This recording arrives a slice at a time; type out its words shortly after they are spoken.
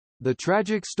The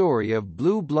tragic story of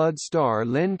Blue Bloods star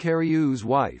Len Cariou's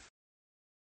wife.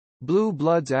 Blue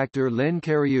Bloods actor Len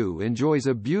Cariou enjoys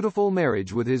a beautiful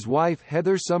marriage with his wife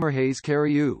Heather Summerhayes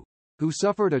Cariou, who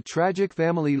suffered a tragic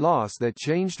family loss that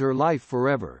changed her life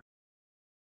forever.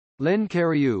 Len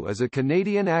Cariou is a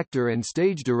Canadian actor and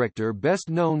stage director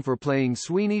best known for playing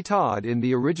Sweeney Todd in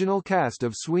the original cast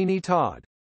of Sweeney Todd,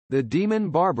 the Demon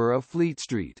Barber of Fleet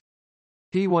Street.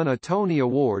 He won a Tony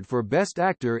Award for Best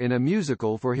Actor in a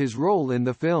Musical for his role in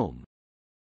the film.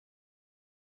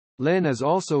 Len is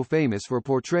also famous for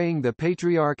portraying the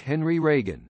patriarch Henry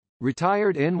Reagan,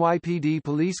 retired NYPD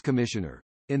police commissioner,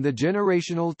 in the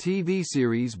generational TV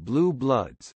series Blue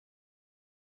Bloods.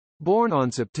 Born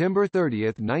on September 30,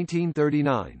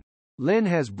 1939, Len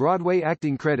has Broadway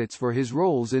acting credits for his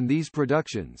roles in these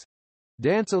productions: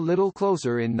 Dance a Little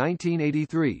Closer in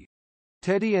 1983,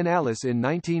 Teddy and Alice in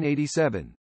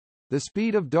 1987, The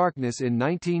Speed of Darkness in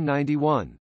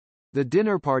 1991, The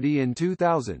Dinner Party in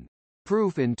 2000,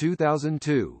 Proof in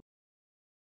 2002.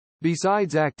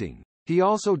 Besides acting, he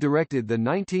also directed the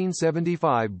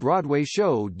 1975 Broadway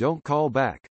show Don't Call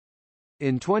Back.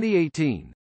 In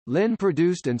 2018, Len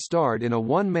produced and starred in a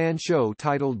one-man show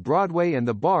titled Broadway and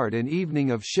the Bard: An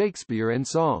Evening of Shakespeare and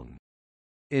Song.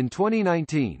 In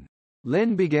 2019,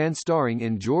 Len began starring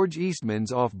in George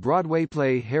Eastman's off-Broadway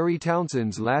play Harry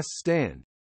Townsend's Last Stand,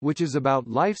 which is about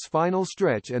life's final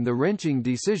stretch and the wrenching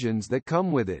decisions that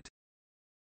come with it.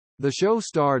 The show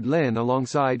starred Len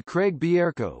alongside Craig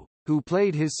Bierko, who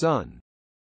played his son.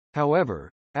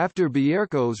 However, after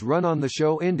Bierko's run on the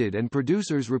show ended and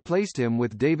producers replaced him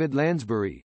with David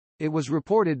Lansbury, it was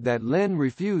reported that Len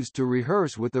refused to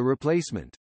rehearse with the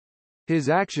replacement. His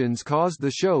actions caused the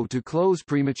show to close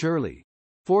prematurely.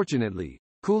 Fortunately,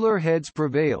 cooler heads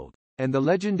prevailed, and the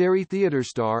legendary theater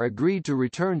star agreed to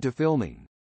return to filming.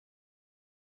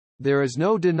 There is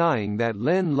no denying that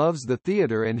Len loves the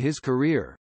theater and his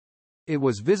career. It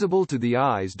was visible to the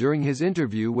eyes during his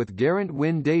interview with Geraint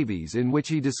Wyn Davies, in which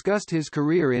he discussed his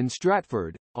career in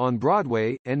Stratford, on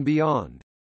Broadway, and beyond.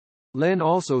 Len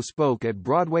also spoke at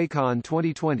BroadwayCon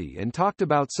 2020 and talked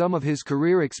about some of his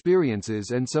career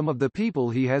experiences and some of the people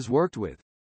he has worked with.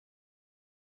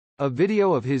 A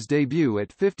video of his debut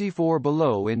at 54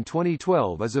 Below in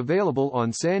 2012 is available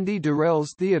on Sandy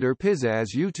Durrell's Theatre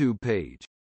Pizzazz YouTube page.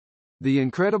 The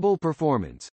incredible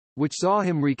performance, which saw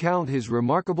him recount his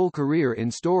remarkable career in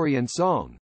story and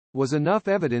song, was enough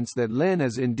evidence that Len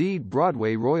is indeed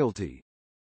Broadway royalty.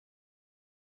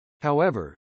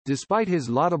 However, despite his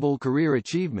laudable career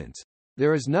achievements,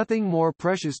 there is nothing more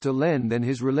precious to Len than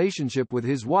his relationship with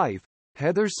his wife,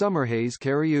 Heather Summerhayes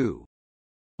Cariou.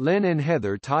 Len and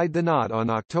Heather tied the knot on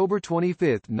October 25,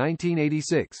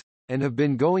 1986, and have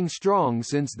been going strong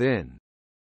since then.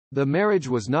 The marriage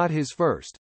was not his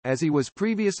first, as he was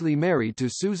previously married to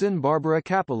Susan Barbara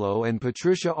Capello and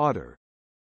Patricia Otter.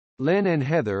 Len and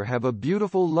Heather have a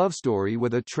beautiful love story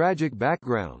with a tragic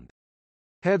background.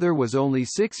 Heather was only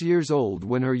 6 years old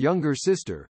when her younger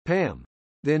sister, Pam,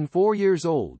 then 4 years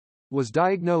old, was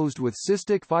diagnosed with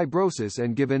cystic fibrosis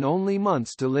and given only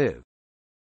months to live.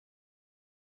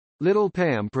 Little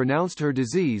Pam pronounced her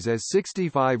disease as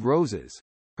 65 roses.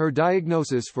 Her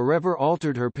diagnosis forever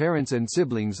altered her parents' and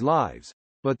siblings' lives,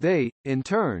 but they, in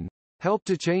turn, helped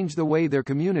to change the way their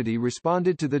community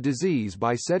responded to the disease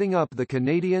by setting up the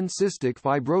Canadian Cystic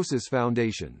Fibrosis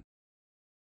Foundation.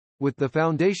 With the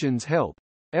foundation's help,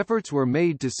 efforts were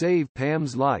made to save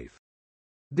Pam's life.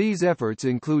 These efforts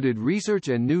included research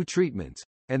and new treatments,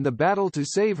 and the battle to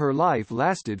save her life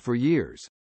lasted for years.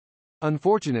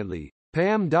 Unfortunately,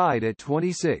 Pam died at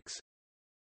 26.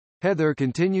 Heather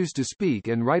continues to speak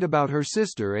and write about her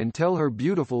sister and tell her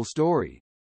beautiful story.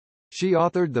 She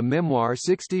authored the memoir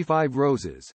 65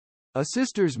 Roses, a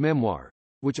sister's memoir,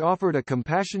 which offered a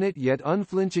compassionate yet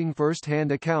unflinching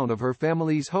first-hand account of her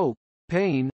family's hope,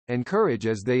 pain, and courage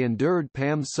as they endured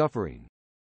Pam's suffering.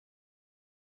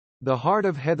 The heart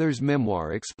of Heather's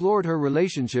memoir explored her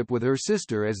relationship with her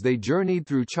sister as they journeyed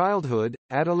through childhood,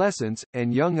 adolescence,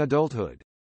 and young adulthood.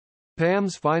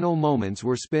 Pam's final moments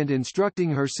were spent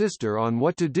instructing her sister on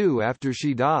what to do after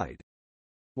she died.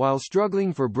 While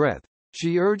struggling for breath,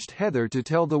 she urged Heather to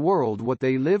tell the world what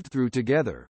they lived through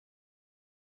together.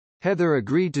 Heather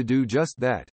agreed to do just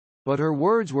that, but her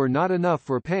words were not enough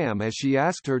for Pam as she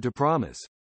asked her to promise.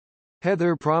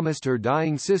 Heather promised her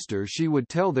dying sister she would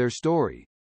tell their story.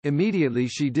 Immediately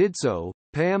she did so,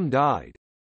 Pam died.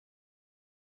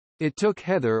 It took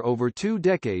Heather over 2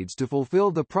 decades to fulfill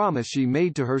the promise she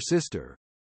made to her sister.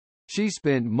 She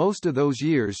spent most of those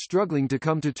years struggling to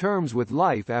come to terms with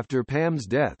life after Pam's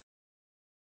death.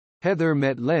 Heather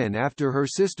met Len after her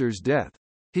sister's death.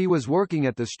 He was working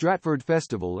at the Stratford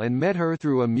Festival and met her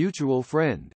through a mutual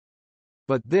friend.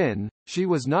 But then, she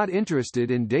was not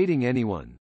interested in dating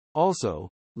anyone. Also,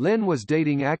 Len was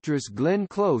dating actress Glenn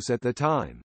Close at the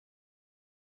time.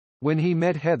 When he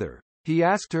met Heather, he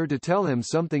asked her to tell him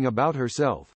something about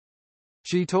herself.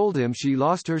 She told him she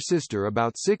lost her sister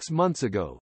about 6 months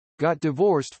ago, got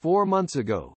divorced 4 months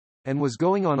ago, and was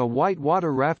going on a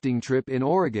whitewater rafting trip in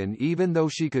Oregon even though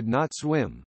she could not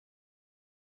swim.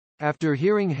 After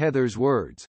hearing Heather's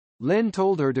words, Len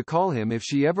told her to call him if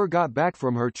she ever got back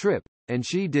from her trip, and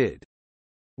she did.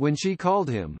 When she called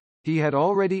him, he had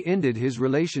already ended his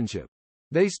relationship.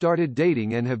 They started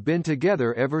dating and have been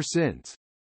together ever since.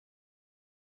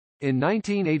 In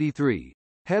 1983,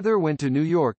 Heather went to New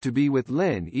York to be with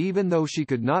Len even though she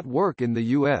could not work in the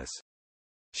U.S.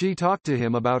 She talked to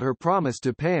him about her promise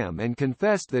to Pam and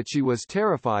confessed that she was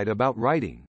terrified about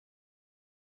writing.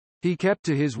 He kept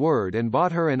to his word and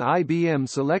bought her an IBM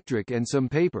Selectric and some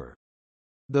paper.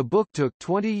 The book took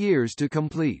 20 years to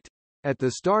complete. At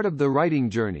the start of the writing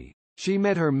journey, she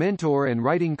met her mentor and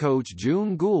writing coach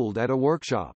June Gould at a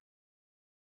workshop.